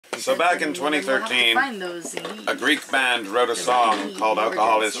So back in 2013, a Greek band wrote a song called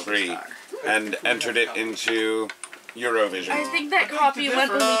Alcohol is Free and entered it into Eurovision. I think that copy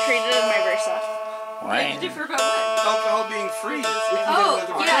went when we traded in my Versa. Why? Differ about what? Alcohol being free. Oh,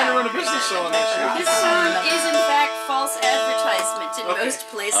 We're yeah. trying to run a business show on this shit. This song is in fact false advertisement in most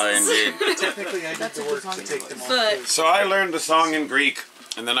places. Indeed. Technically, I did the work to take them off. But So I learned the song in Greek,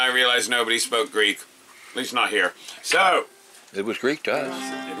 and then I realized nobody spoke Greek. At least not here. So, It was Greek to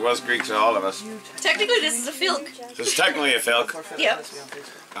us. it was Greek to all of us. technically this is a filk. So it's technically a filk, Yep.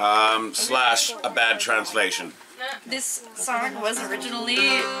 slash a bad translation. This song was originally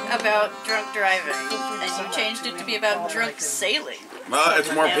about drunk driving, and you changed it to be about drunk sailing. Well,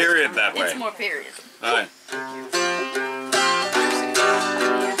 it's more period that way. It's more period. Aye.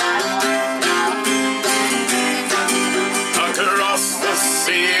 Across the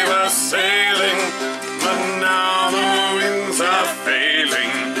sea we're sailing, but now the winds are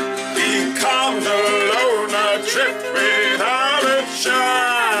failing. We come alone adrift without a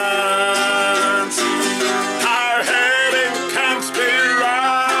chance. Our heading can't be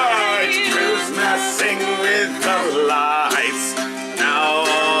right, crew's messing with the lights. Now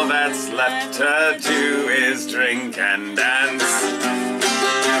all that's left to do is drink and dance.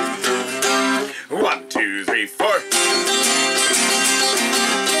 1, 2, 3, 4.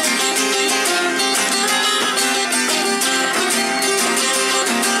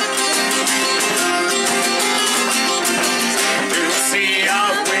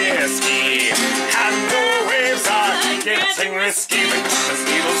 Getting risky because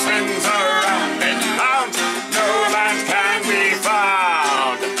evil swims around and round. No land can be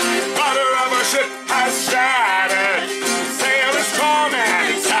found. Rudder of our ship has shattered. Sail is torn and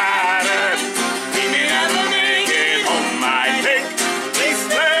it's tattered. We may never make it home, I think. These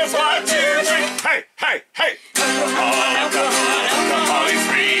players want to drink. Hey, hey, hey! Alcohol, alcohol, alcohol is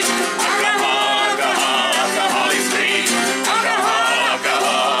free. Alcohol, alcohol, alcohol is free. Alcohol,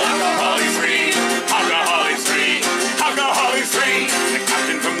 alcohol, alcohol is free. Alcohol is free. Alcohol is free. The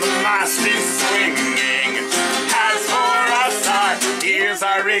captain from the mast is swinging. As for us, our ears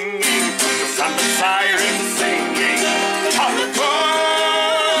are ringing. The sun, the sirens singing. On the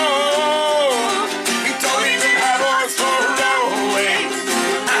boat, we don't even have oars for rowing.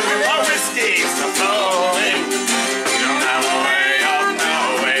 And with our whiskies flowing, we don't have a way of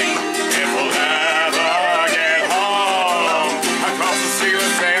knowing if we'll ever get home. Across the sea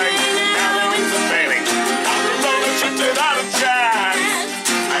we're sailing, now the winds are failing. Without a chance,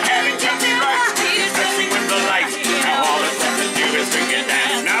 our heading can't be right. It's messing with the lights. Now all that's left to do is drink and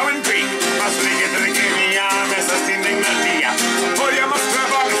dance. Now in Greek, más que te quería, me estás sintiendo el día. Vogliamo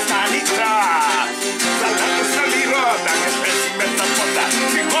trovare sanità. Saltando salirota, che spezzi in mezzo a porta.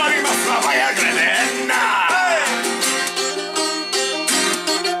 Si fuori ma la vai a Gleann.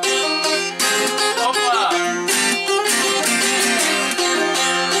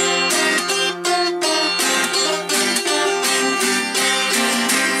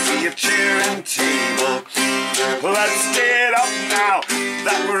 Let's get up now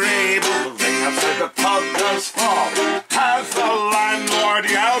that we're able to ring up to the pub does fall. As the landlord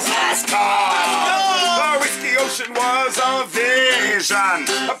yells, last call. The whiskey ocean was a vision,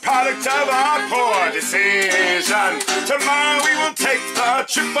 a product of our poor decision. Tomorrow we will take the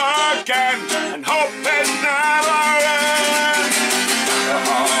trip again and hope it never ends.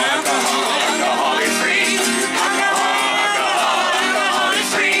 Alcohol, alcohol, alcohol is free. Alcohol, alcohol, alcohol is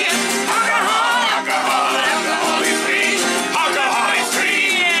free. Alcohol, alcohol, alcohol is free. Alcohol is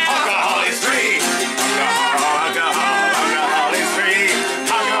free. Alcohol is free. Alcohol, alcohol, alcohol is free.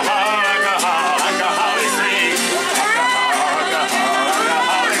 Alcohol, alcohol, alcohol is free. Alcohol, alcohol,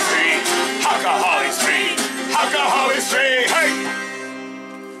 alcohol is free. Alcohol is free. Alcohol is free. Hey!